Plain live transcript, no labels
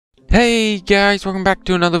Hey guys, welcome back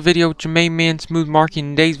to another video with your main man Smooth Mark.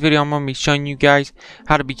 In today's video I'm going to be showing you guys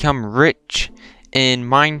how to become rich in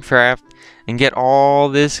Minecraft and get all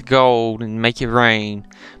this gold and make it rain.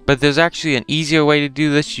 But there's actually an easier way to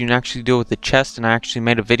do this. You can actually do it with the chest, and I actually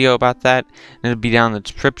made a video about that, and it'll be down in the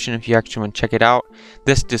description if you actually want to check it out.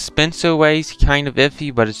 This dispenser way is kind of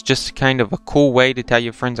iffy, but it's just kind of a cool way to tell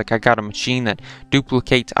your friends, like, I got a machine that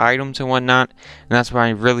duplicates items and whatnot, and that's why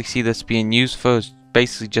I really see this being used for, is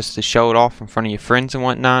basically just to show it off in front of your friends and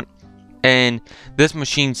whatnot. And this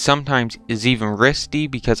machine sometimes is even risky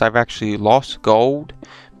because I've actually lost gold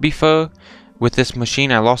before. With this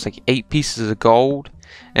machine I lost like 8 pieces of gold,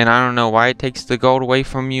 and I don't know why it takes the gold away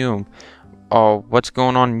from you or what's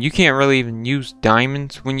going on. You can't really even use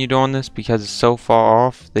diamonds when you're doing this because it's so far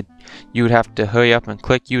off that you would have to hurry up and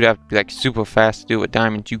click. You'd have to be like super fast to do it with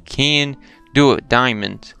diamonds. You can do it with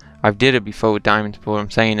diamonds. I've did it before with diamonds, but what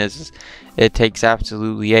I'm saying is it takes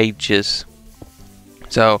absolutely ages.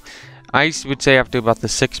 So I would say after about the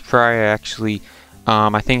 6th try, I actually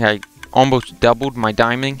I think I almost doubled my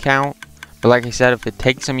diamond count. But like I said, if it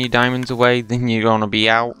takes some of your diamonds away, then you're gonna be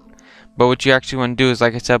out. But what you actually want to do is,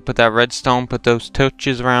 like I said, put that redstone, put those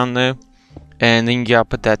torches around there, and then you gotta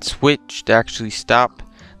put that switch to actually stop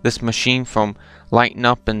this machine from lighting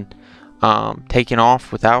up and taking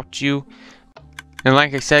off without you. And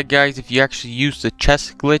like I said, guys, if you actually use the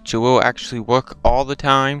chest glitch, it will actually work all the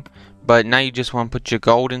time. But now you just want to put your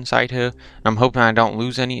gold inside here. I'm hoping I don't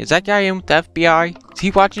lose any. Is that guy in with the FBI? Is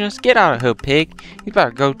he watching us? Get out of here, pig. He's about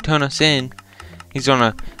to go turn us in. He's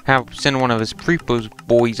gonna send one of his creepers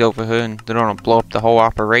boys over here, and they're gonna blow up the whole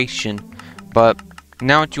operation. But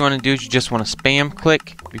now what you want to do is you just want to spam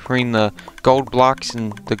click between the gold blocks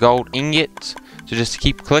and the gold ingots. So just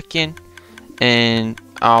keep clicking. And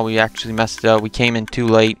oh, we actually messed it up. We came in too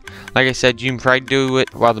late. Like I said, you can try to do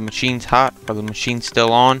it while the machine's hot, while the machine's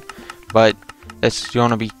still on. But it's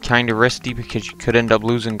going to be kind of risky because you could end up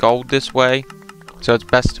losing gold this way. So it's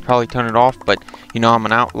best to probably turn it off. But, you know, I'm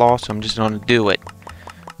an outlaw, so I'm just going to do it.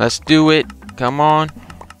 Let's do it. Come on.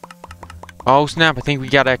 Oh, snap. I think we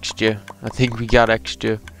got extra.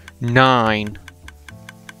 9.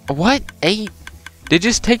 What? 8? Did it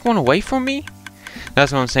just take one away from me?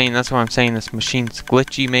 That's what I'm saying. That's why I'm saying this machine's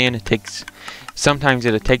glitchy, man. Sometimes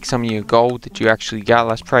it'll take some of your gold that you actually got.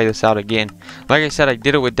 Let's try this out again. Like I said, I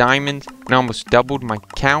did it with diamonds and I almost doubled my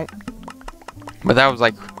count. But that was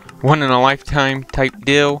like one in a lifetime type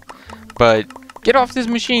deal. But get off this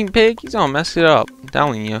machine, pig. He's gonna mess it up. I'm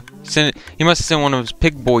telling you. He must have sent one of his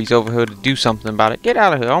pig boys over here to do something about it. Get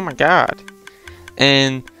out of here. Oh my god.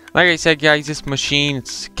 And like I said, guys, this machine,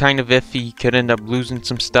 it's kind of iffy. You could end up losing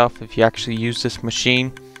some stuff if you actually use this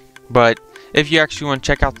machine. But if you actually want to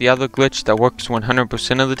check out the other glitch that works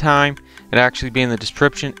 100% of the time, it'll actually be in the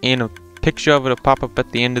description, and a picture of it will pop up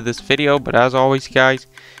at the end of this video. But as always, guys,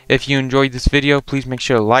 if you enjoyed this video, please make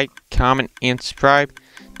sure to like, comment, and subscribe.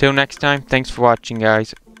 Till next time, thanks for watching,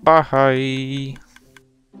 guys. Bye.